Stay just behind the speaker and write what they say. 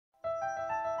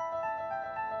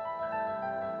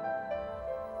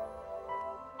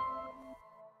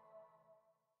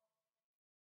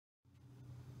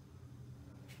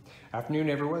Afternoon,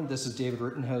 everyone. This is David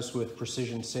Rittenhouse with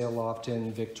Precision Sailcloth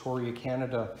in Victoria,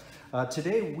 Canada.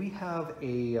 Today we have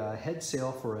a head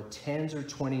sail for a Tanzer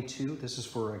 22. This is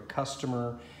for a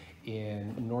customer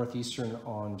in northeastern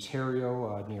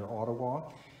Ontario near Ottawa.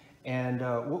 And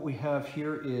what we have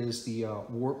here is the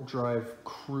Warp Drive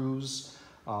Cruise.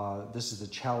 This is the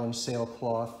Challenge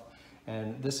Sailcloth.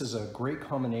 And this is a great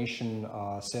combination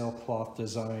sailcloth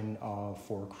design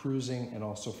for cruising and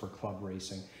also for club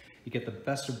racing. You get the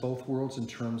best of both worlds in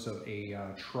terms of a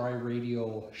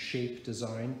tri-radial shape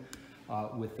design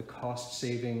with the cost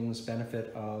savings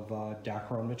benefit of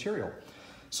Dacron material.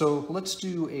 So let's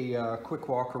do a quick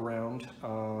walk around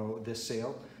this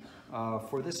sail.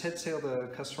 For this head sail,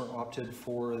 the customer opted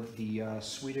for the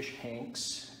Swedish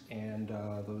hanks, and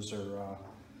those are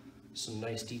some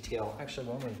nice detail. Actually,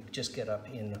 let me just get up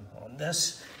in on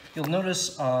this. You'll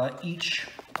notice each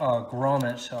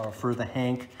grommet for the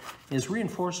hank is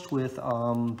reinforced with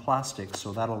plastic,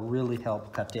 so that'll really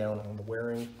help cut down on the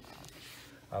wearing.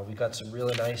 We've got some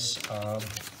really nice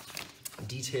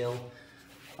detail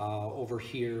over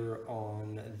here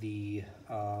on the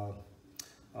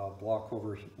block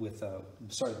over with the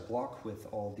block with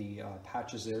all the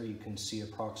patches there. You can see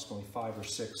approximately 5 or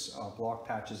 6 block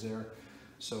patches there.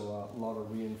 So a lot of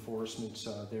reinforcements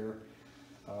there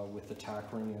with the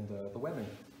tack ring and the webbing.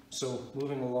 So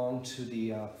moving along to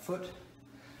the foot,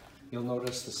 you'll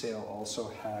notice the sail also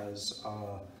has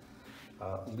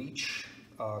leech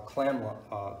clam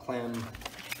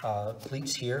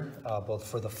pleats here, both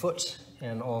for the foot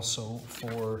and also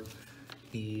for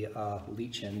the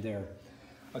leech end there.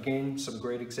 Again, some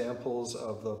great examples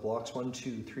of the blocks 1,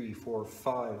 2, 3, 4,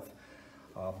 5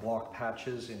 block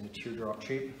patches in the teardrop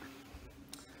shape.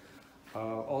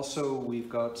 Also, we've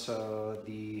got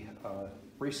the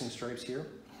racing stripes here,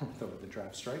 the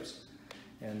draft stripes,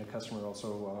 and the customer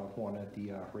also wanted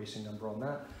the racing number on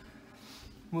that.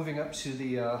 Moving up to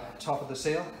the top of the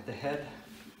sail, the head,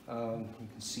 you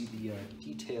can see the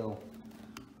detail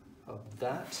of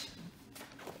that.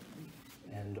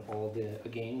 And all the,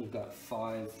 again, we've got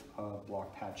 5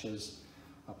 block patches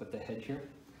up at the head here.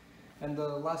 And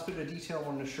the last bit of detail I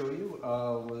wanted to show you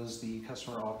was the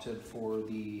customer opted for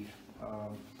the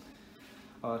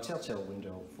telltale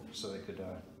window so they could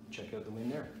check out the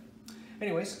wind there.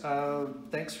 Anyways,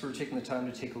 thanks for taking the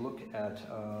time to take a look at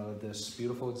this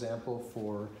beautiful example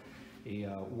for a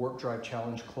Warp Drive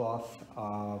Challenge cloth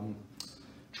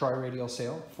tri-radial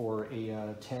sail for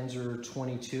a Tanzer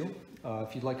 22.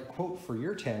 If you'd like a quote for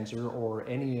your Tanzer or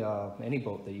any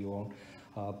boat that you own,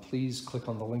 please click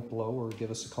on the link below or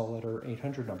give us a call at our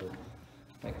 800 number.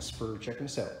 Thanks for checking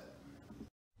us out.